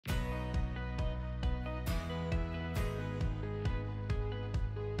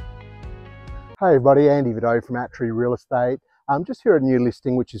Hey everybody, Andy Vido from Attree Real Estate. Just here at a new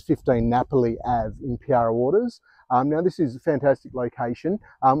listing which is 15 Napoli Ave in Piara Waters. Now this is a fantastic location.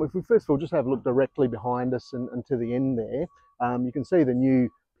 If we first of all just have a look directly behind us and to the end there, you can see the new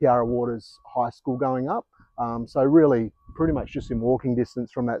Piara Waters High School going up. So really pretty much just in walking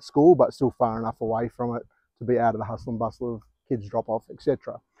distance from that school, but still far enough away from it to be out of the hustle and bustle of kids drop off,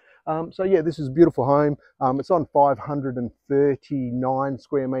 etc. So yeah, this is a beautiful home. It's on 539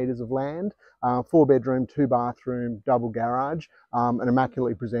 square meters of land, 4-bedroom, 2-bathroom, double garage, and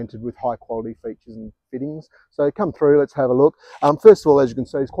immaculately presented with high quality features and fittings. So come through, let's have a look. First of all, as you can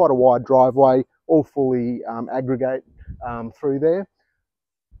see, it's quite a wide driveway, all fully aggregate through there.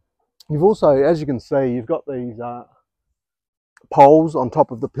 You've also, as you can see, you've got these poles on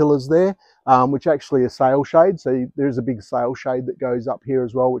top of the pillars there, which actually are sail shade. So there's a big sail shade that goes up here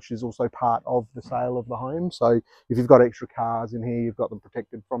as well, which is also part of the sale of the home. So if you've got extra cars in here, you've got them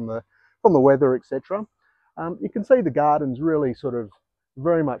protected from the weather, etc. You can see the garden's really sort of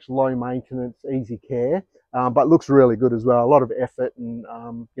very much low maintenance, easy care, but looks really good as well. A lot of effort and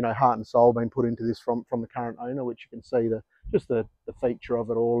you know, heart and soul being put into this from the current owner, which you can see just the feature of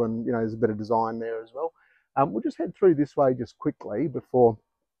it all, and you know, there's a bit of design there as well. We'll just head through this way just quickly before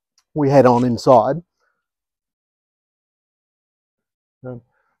we head on inside. So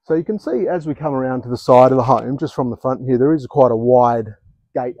you can see as we come around to the side of the home, just from the front here, there is quite a wide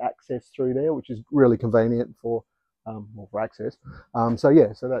gate access through there, which is really convenient for access. So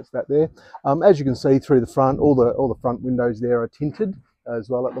yeah, so that's that there. As you can see through the front, all the front windows there are tinted as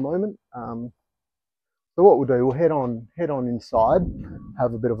well at the moment. So what we'll do, we'll head on inside,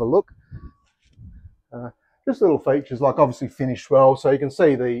 have a bit of a look. Just little features like obviously finished well, so you can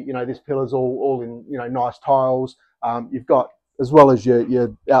see this pillar's all in nice tiles. You've got, as well as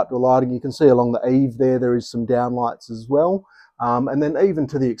your outdoor lighting, you can see along the eave there is some downlights as well, and then even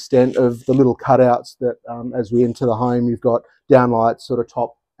to the extent of the little cutouts that as we enter the home, you've got downlights sort of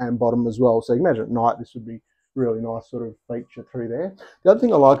top and bottom as well. So you can imagine at night this would be really nice sort of feature through there. The other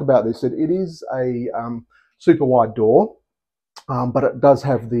thing I like about this, it is a super wide door. But it does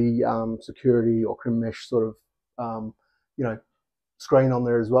have the security or crim mesh sort of, screen on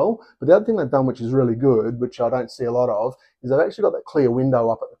there as well. But the other thing they've done, which is really good, which I don't see a lot of, is they've actually got that clear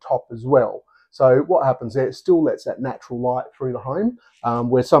window up at the top as well. So what happens there, it still lets that natural light through the home,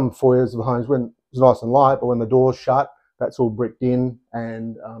 where some foyers of the homes, when it's nice and light, but when the door's shut, that's all bricked in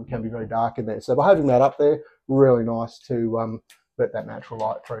and can be very dark in there. So by having that up there, really nice to let that natural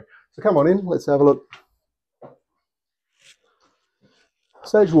light through. So come on in, let's have a look.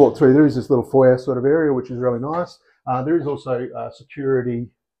 So as you walk through, there is this little foyer sort of area, which is really nice. There is also a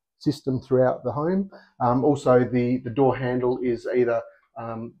security system throughout the home. Also, the door handle is either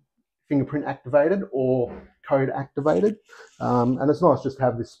fingerprint activated or code activated. And it's nice just to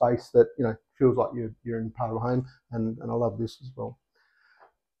have this space that, feels like you're in part of the home. And I love this as well.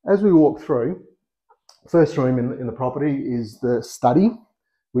 As we walk through, first room in the property is the study,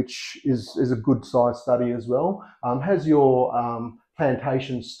 which is a good size study as well. Has your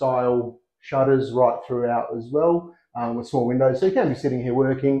plantation style shutters right throughout as well, with small windows, so you can be sitting here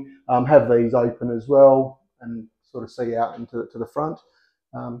working, have these open as well and sort of see out into the front.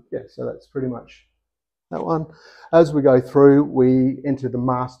 Yeah, so that's pretty much that one. As we go through, we enter the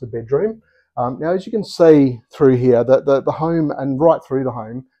master bedroom. Now as you can see through here, the home, and right through the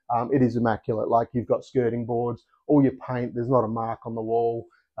home, it is immaculate. Like, you've got skirting boards, all your paint, there's not a mark on the wall,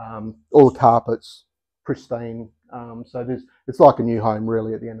 all the carpets pristine. So it's like a new home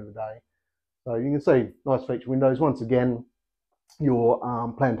really at the end of the day. So you can see nice feature windows. Once again, your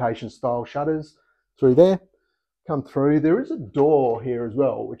plantation style shutters through there. Come through. There is a door here as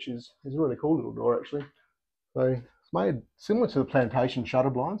well, which is a really cool little door actually. So it's made similar to the plantation shutter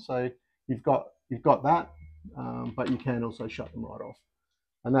blind. So you've got that, but you can also shut them right off.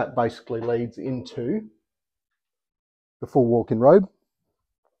 And that basically leads into the full walk-in robe.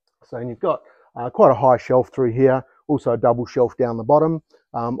 So you've got quite a high shelf through here, also a double shelf down the bottom,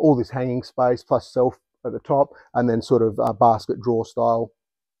 all this hanging space plus shelf at the top, and then sort of basket drawer style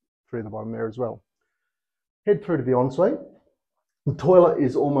through the bottom there as well. Head through to the ensuite. The toilet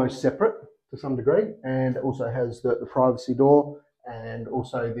is almost separate to some degree, and also has the privacy door and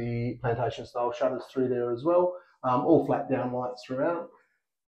also the plantation style shutters through there as well, all flat down lights throughout.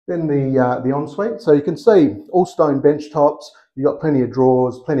 Then the ensuite, so you can see all stone bench tops. You've got plenty of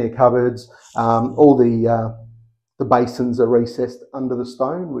drawers, plenty of cupboards. All the basins are recessed under the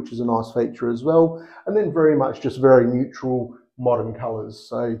stone, which is a nice feature as well. And then very much just very neutral modern colours.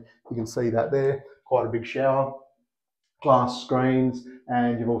 So you can see that there, quite a big shower, glass screens,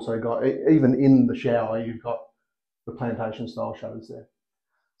 and you've also got, even in the shower, you've got the plantation style shutters there.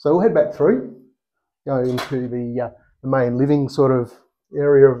 So we'll head back through go into the main living sort of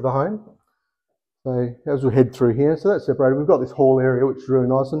area of the home. So as we head through here, so that's separated. We've got this hall area, which is really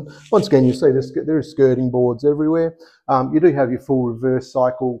nice. And once again, you see there is skirting boards everywhere. You do have your full reverse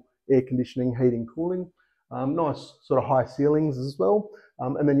cycle air conditioning, heating, cooling. Nice sort of high ceilings as well.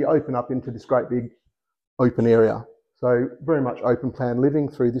 And then you open up into this great big open area. So very much open plan living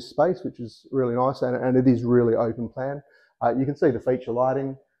through this space, which is really nice. And it is really open plan. You can see the feature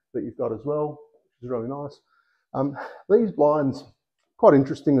lighting that you've got as well, which is really nice. These blinds, quite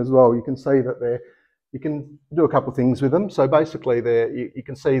interesting as well. You can see that you can do a couple of things with them. So basically you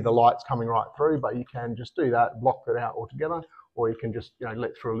can see the lights coming right through, but you can just do that, block that out altogether, or you can just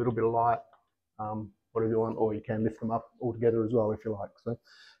let through a little bit of light, whatever you want, or you can lift them up altogether as well if you like. So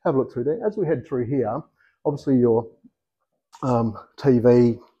have a look through there. As we head through here, obviously your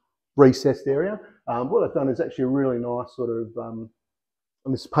TV recessed area. What I've done is actually a really nice sort of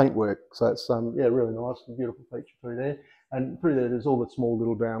on this paintwork. So it's yeah, really nice and beautiful feature through there. And through there, there's all the small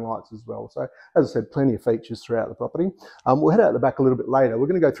little down lights as well. So as I said, plenty of features throughout the property. We'll head out the back a little bit later. We're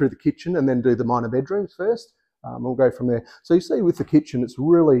going to go through the kitchen and then do the minor bedrooms first. We'll go from there. So you see with the kitchen, it's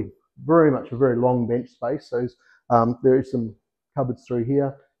really very much a very long bench space. So there is some cupboards through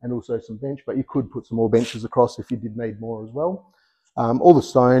here and also some bench, but you could put some more benches across if you did need more as well. All the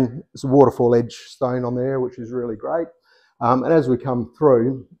stone, it's a waterfall edge stone on there, which is really great. And as we come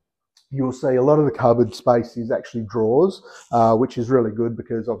through, you'll see a lot of the cupboard space is actually drawers, which is really good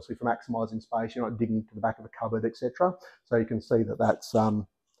because obviously for maximising space, you're not digging to the back of a cupboard, etc. So you can see that that's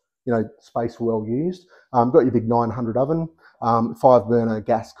space well used. Got your big 900 oven, 5-burner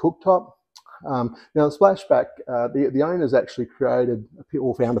gas cooktop. Now the splashback, the owners actually created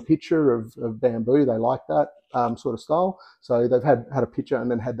or found a picture of bamboo. They like that sort of style, so they've had a picture and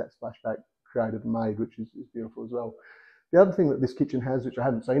then had that splashback created and made, which is beautiful as well. The other thing that this kitchen has, which I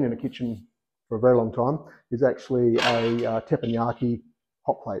haven't seen in a kitchen for a very long time, is actually a teppanyaki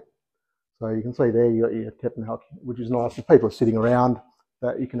hot plate. So you can see there you got your teppanyaki, which is nice. If people are sitting around,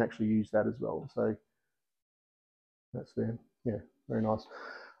 that you can actually use that as well. So that's there. Yeah, very nice.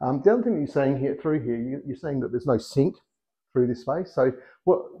 The other thing that you're saying here through here, you're saying that there's no sink through this space. So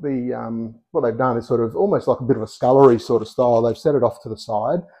what they've done is sort of almost like a bit of a scullery sort of style. They've set it off to the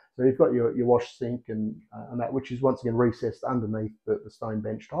side. So you've got your wash sink and that, which is once again recessed underneath the stone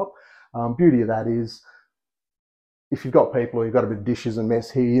bench top. Beauty of that is if you've got people or you've got a bit of dishes and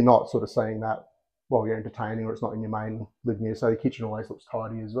mess here, you're not sort of saying that while you're entertaining or it's not in your main living area. So the kitchen always looks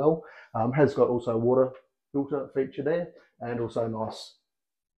tidy as well. Has got also a water filter feature there and also a nice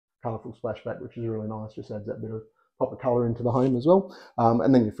colourful splashback, which is really nice. Just adds that bit of pop of colour into the home as well.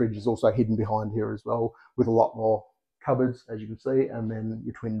 And then your fridge is also hidden behind here as well with a lot more cupboards, as you can see, and then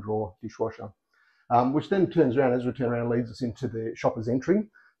your twin drawer dishwasher, which then turns around, as we turn around, leads us into the shopper's entry.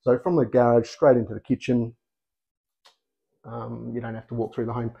 So from the garage straight into the kitchen, you don't have to walk through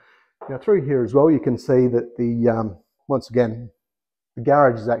the home. Now through here as well, you can see that the once again, the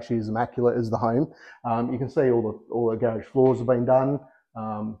garage is actually as immaculate as the home. You can see all the garage floors have been done.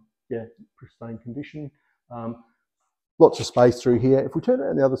 Yeah, pristine condition. Lots of space through here. If we turn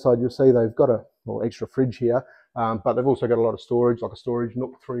around the other side, you'll see they've got a extra fridge here, but they've also got a lot of storage, like a storage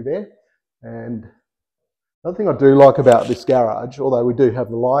nook through there. And another thing I do like about this garage, although we do have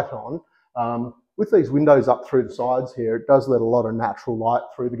the light on, with these windows up through the sides here, it does let a lot of natural light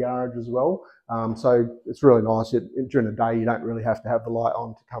through the garage as well. So it's really nice. During the day, you don't really have to have the light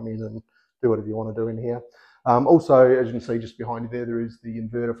on to come in and do whatever you want to do in here. Also, as you can see just behind you there is the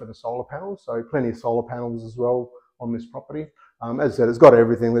inverter for the solar panels. So plenty of solar panels as well on this property. As I said, it's got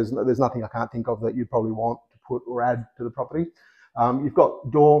everything. There's nothing I can't think of that you'd probably want to put or add to the property. You've got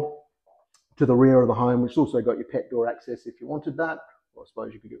door to the rear of the home, which has also got your pet door access if you wanted that. Or I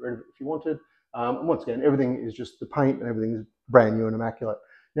suppose you could get rid of it if you wanted. And once again, everything is just the paint and everything is brand new and immaculate.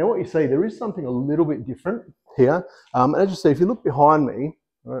 Now what you see, there is something a little bit different here. As you see, if you look behind me,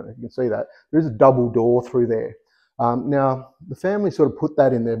 I don't know if you can see that, there is a double door through there. Now, the family sort of put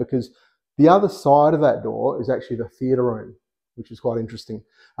that in there because the other side of that door is actually the theatre room, which is quite interesting.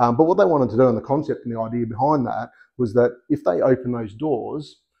 But what they wanted to do, and the concept and the idea behind that, was that if they open those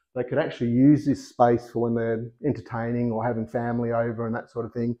doors, they could actually use this space for when they're entertaining or having family over and that sort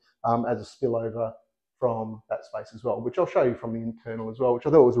of thing, as a spillover from that space as well, which I'll show you from the internal as well, which I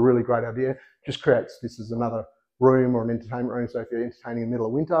thought was a really great idea. Just creates this as another room or an entertainment room. So if you're entertaining in the middle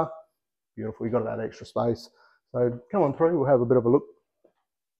of winter, beautiful, you've got that extra space. So come on through, we'll have a bit of a look.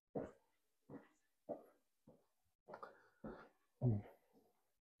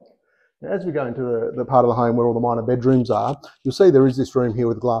 Now, as we go into the part of the home where all the minor bedrooms are, you'll see there is this room here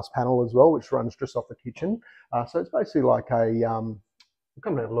with a glass panel as well, which runs just off the kitchen. So it's basically like a, we'll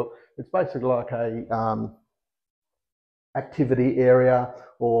come and have a look. it's basically like a activity area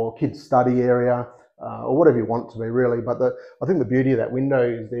or kids study area, or whatever you want it to be really. But I think the beauty of that window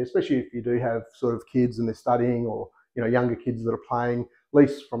is there, especially if you do have sort of kids and they're studying, or younger kids that are playing. At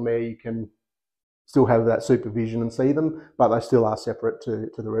least from there you can still have that supervision and see them, but they still are separate to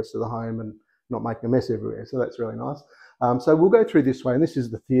the rest of the home and not making a mess everywhere. So that's really nice. So we'll go through this way, and this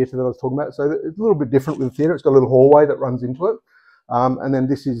is the theatre that I was talking about. So it's a little bit different with the theatre. It's got a little hallway that runs into it, and then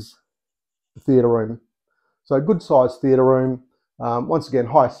this is the theatre room. So good sized theatre room. Once again,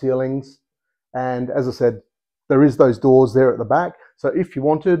 high ceilings, and as I said, there is those doors there at the back. So if you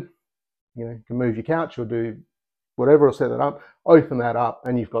wanted, you can move your couch or do whatever, or set that up, open that up,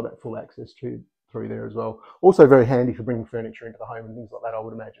 and you've got that full access through there as well. Also very handy for bringing furniture into the home and things like that, I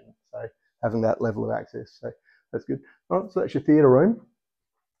would imagine. So having that level of access, so that's good. All right, so that's your theatre room.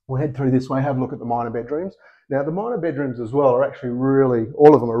 We'll head through this way, have a look at the minor bedrooms. Now the minor bedrooms as well are actually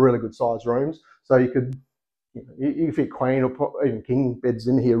all of them are really good sized rooms. So you could, you fit queen or even king beds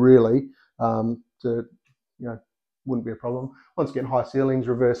in here really, wouldn't be a problem. Once again, high ceilings,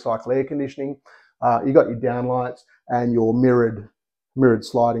 reverse cycle air conditioning. You got your downlights and your mirrored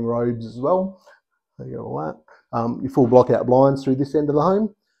sliding robes as well. So you got all that. Your full block out blinds through this end of the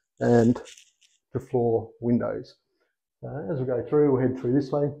home, and the floor windows. As we go through, we'll head through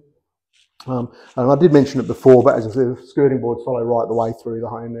this way. And I did mention it before, but as I said, the skirting boards follow right the way through the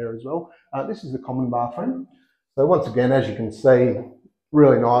home there as well. This is the common bathroom. So once again, as you can see,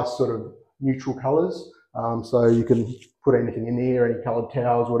 really nice sort of neutral colours. So you can put anything in here, any coloured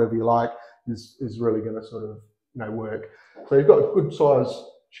towels, whatever you like, is really going to sort of work. So you've got a good size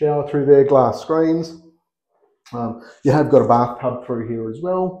shower through there, glass screens. You have got a bathtub through here as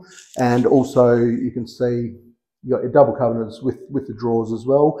well, and also you can see you got your double cabinets with the drawers as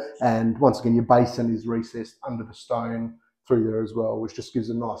well. And once again, your basin is recessed under the stone through there as well, which just gives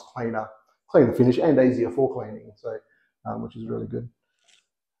a nice cleaner finish and easier for cleaning. So which is really good.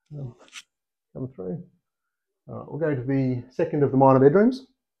 Come through. We'll go to the second of the minor bedrooms.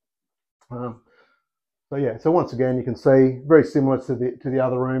 So yeah, so once again, you can see very similar to the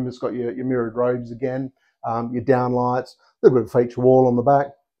other room. It's got your mirrored robes again, your downlights, a little bit of feature wall on the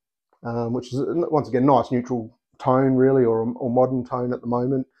back, which is once again nice neutral tone really, or modern tone at the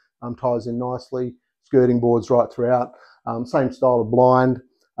moment. Ties in nicely. Skirting boards right throughout. Same style of blind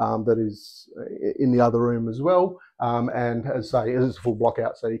that is in the other room as well. And as I say, it is a full block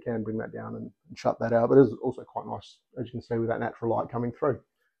out, so you can bring that down and shut that out. But it is also quite nice, as you can see, with that natural light coming through.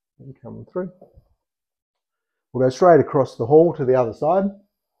 We'll go straight across the hall to the other side.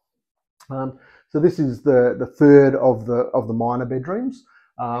 So this is the third of the minor bedrooms.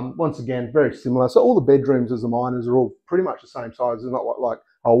 Once again, very similar. So all the bedrooms as the minors are all pretty much the same size. It's not like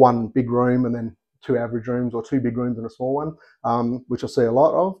one big room and then two average rooms, or two big rooms and a small one, which I see a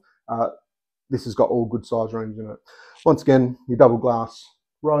lot of. This has got all good size rooms in it. Once again, your double glass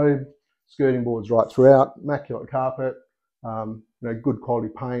robe, skirting boards right throughout, immaculate carpet, good quality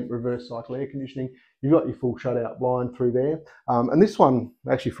paint, reverse cycle air conditioning. You've got your full shutout blind through there. And this one,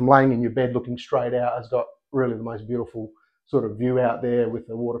 actually from laying in your bed looking straight out, has got really the most beautiful sort of view out there with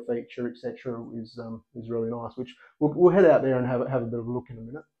the water feature, etc. is really nice, which we'll head out there and have a bit of a look in a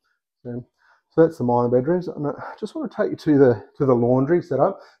minute. So that's the minor bedrooms. And I just want to take you to the laundry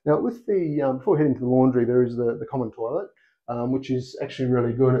setup. Now with the, before heading to the laundry, there is the common toilet, which is actually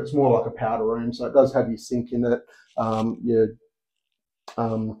really good. It's more like a powder room, so it does have your sink in it, your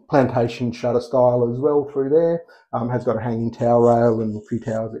plantation shutter style as well through there. Has got a hanging towel rail and a few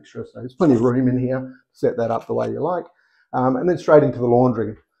towels extra, so there's plenty of room in here to set that up the way you like. And then straight into the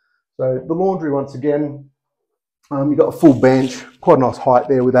laundry. So the laundry, once again, you've got a full bench, quite a nice height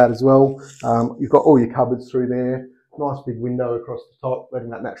there with that as well. You've got all your cupboards through there, nice big window across the top, letting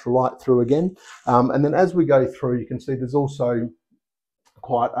that natural light through again. And then as we go through, you can see there's also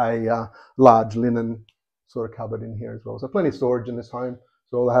quite a large linen sort of cupboard in here as well. So plenty of storage in this home.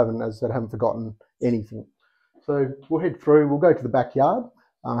 So I haven't, as I said, haven't forgotten anything. So we'll head through, we'll go to the backyard,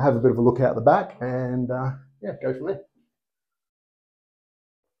 have a bit of a look out the back, and yeah, go from there.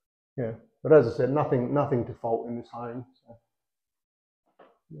 Yeah, but as I said, nothing to fault in this home. So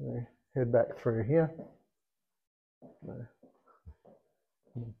head back through here.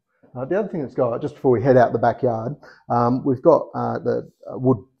 The other thing that's got, just before we head out the backyard, we've got the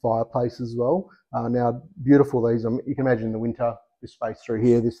wood fireplace as well. Now, beautiful these. You can imagine in the winter, this space through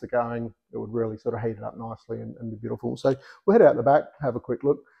here, this going, it would really sort of heat it up nicely and be beautiful. So we'll head out the back, have a quick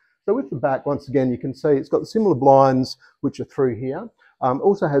look. So with the back, once again, you can see it's got the similar blinds which are through here.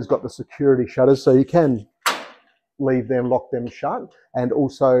 Also has got the security shutters, so you can leave them, lock them shut, and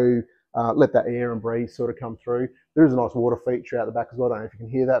also let that air and breeze sort of come through. There is a nice water feature out the back as well. I don't know if you can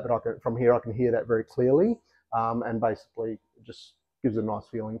hear that, but from here I can hear that very clearly, and basically it just gives a nice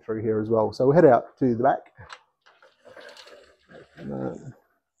feeling through here as well. So we'll head out to the back.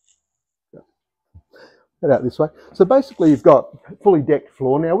 Head out this way. So basically you've got fully decked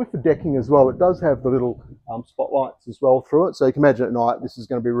floor. Now with the decking as well, it does have the little spotlights as well through it. So you can imagine at night this is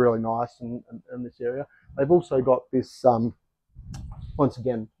going to be really nice in this area. They've also got this, once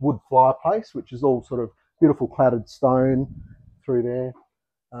again, wood fireplace, which is all sort of beautiful cladded stone through there.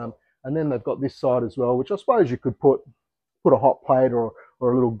 And then they've got this side as well, which I suppose you could put a hot plate or a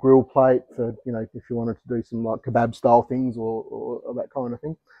little grill plate for, you know, if you wanted to do some like kebab style things or that kind of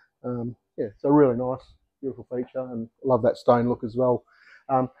thing. Yeah, so really nice. Beautiful feature, and I love that stone look as well.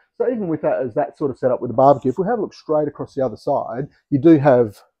 So even with that, as that sort of setup with the barbecue, if we have a look straight across the other side, you do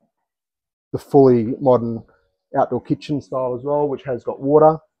have the fully modern outdoor kitchen style as well, which has got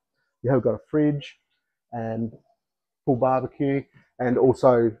water. You have got a fridge and full barbecue, and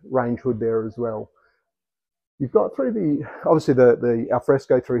also range hood there as well. You've got through the, obviously the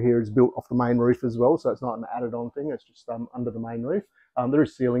alfresco through here is built off the main roof as well, so it's not an added on thing, it's just under the main roof. There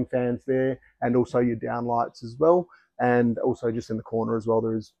is ceiling fans there, and also your down lights as well, and also just in the corner as well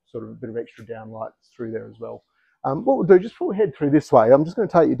there is sort of a bit of extra down lights through there as well. What we'll do, just before we head through this way, I'm just going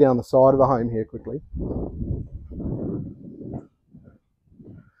to take you down the side of the home here quickly.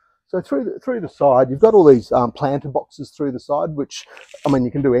 So through the side, you've got all these planter boxes through the side, which, I mean, you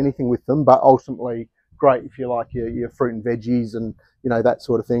can do anything with them, but ultimately great if you like your fruit and veggies and, you know, that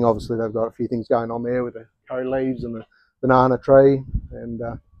sort of thing. Obviously they've got a few things going on there with the curry leaves and the banana tree, and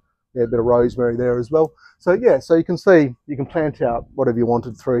yeah, a bit of rosemary there as well. So yeah, so you can see you can plant out whatever you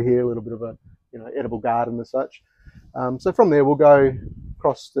wanted through here, a little bit of a, you know, edible garden as such. So from there we'll go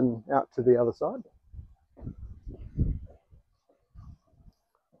across and out to the other side.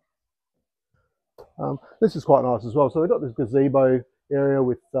 This is quite nice as well. So they've got this gazebo area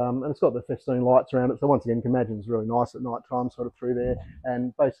with, and it's got the festoon lights around it. So once again, you can imagine it's really nice at night time, sort of through there,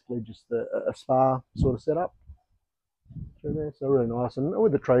 and basically just a spa sort of setup through there. So really nice, and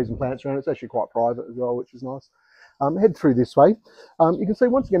with the trees and plants around, it's actually quite private as well, which is nice. Head through this way. You can see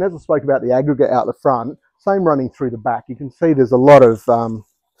once again, as I spoke about the aggregate out the front, same running through the back. You can see there's a lot of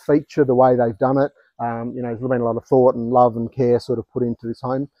feature the way they've done it. You know, there's been a lot of thought and love and care sort of put into this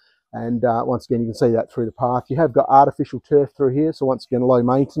home. And once again, you can see that through the path. You have got artificial turf through here, so once again, low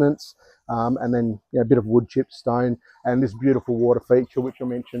maintenance, and then, you know, a bit of wood chip stone, and this beautiful water feature, which I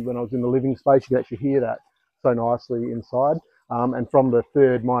mentioned when I was in the living space. You can actually hear that so nicely inside. And from the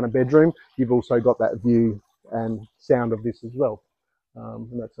third minor bedroom, you've also got that view and sound of this as well.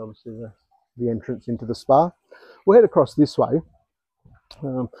 And that's obviously the entrance into the spa. We'll head across this way.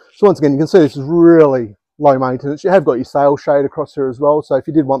 So once again, you can see this is really low maintenance. You have got your sail shade across here as well, so if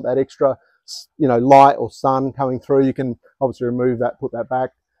you did want that extra, you know, light or sun coming through, you can obviously remove that, put that back,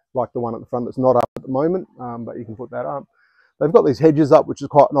 like the one at the front that's not up at the moment, but you can put that up. They've got these hedges up, which is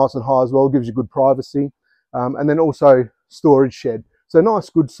quite nice and high as well, gives you good privacy, and then also storage shed. So nice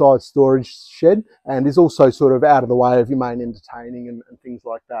good sized storage shed, and is also sort of out of the way of your main entertaining and things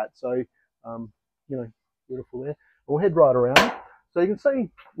like that. So you know, beautiful there. We'll head right around. So you can see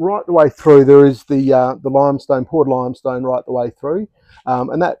right the way through there is the limestone, poured limestone right the way through,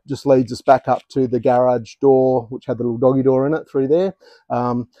 and that just leads us back up to the garage door, which had the little doggy door in it through there.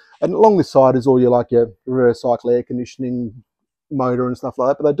 And along this side is all your reverse cycle air conditioning motor and stuff like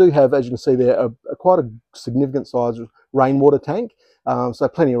that. But they do have, as you can see there, quite a significant size rainwater tank, so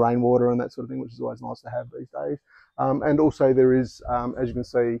plenty of rainwater and that sort of thing, which is always nice to have these days. And also there is, as you can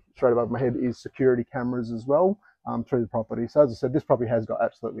see straight above my head, is security cameras as well. Through the property. So as I said, this property has got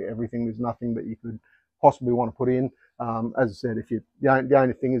absolutely everything. There's nothing that you could possibly want to put in. As I said, if you the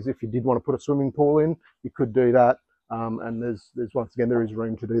only thing is if you did want to put a swimming pool in, you could do that. And there's once again there is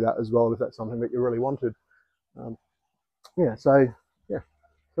room to do that as well if that's something that you really wanted. Yeah, so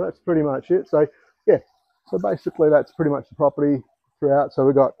that's pretty much it. So yeah, so basically that's pretty much the property throughout. So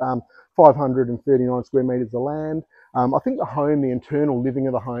we've got 539 square meters of land. I think the home, the internal living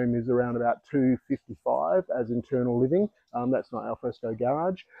of the home is around about 255 as internal living. That's not alfresco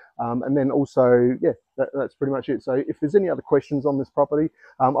garage. And then also, yeah, that's pretty much it. So if there's any other questions on this property,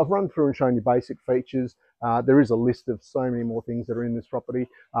 I've run through and shown you basic features. There is a list of so many more things that are in this property.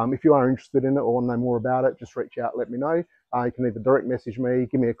 If you are interested in it or want to know more about it, just reach out, let me know. You can either direct message me,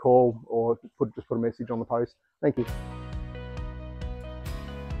 give me a call, or just put a message on the post. Thank you.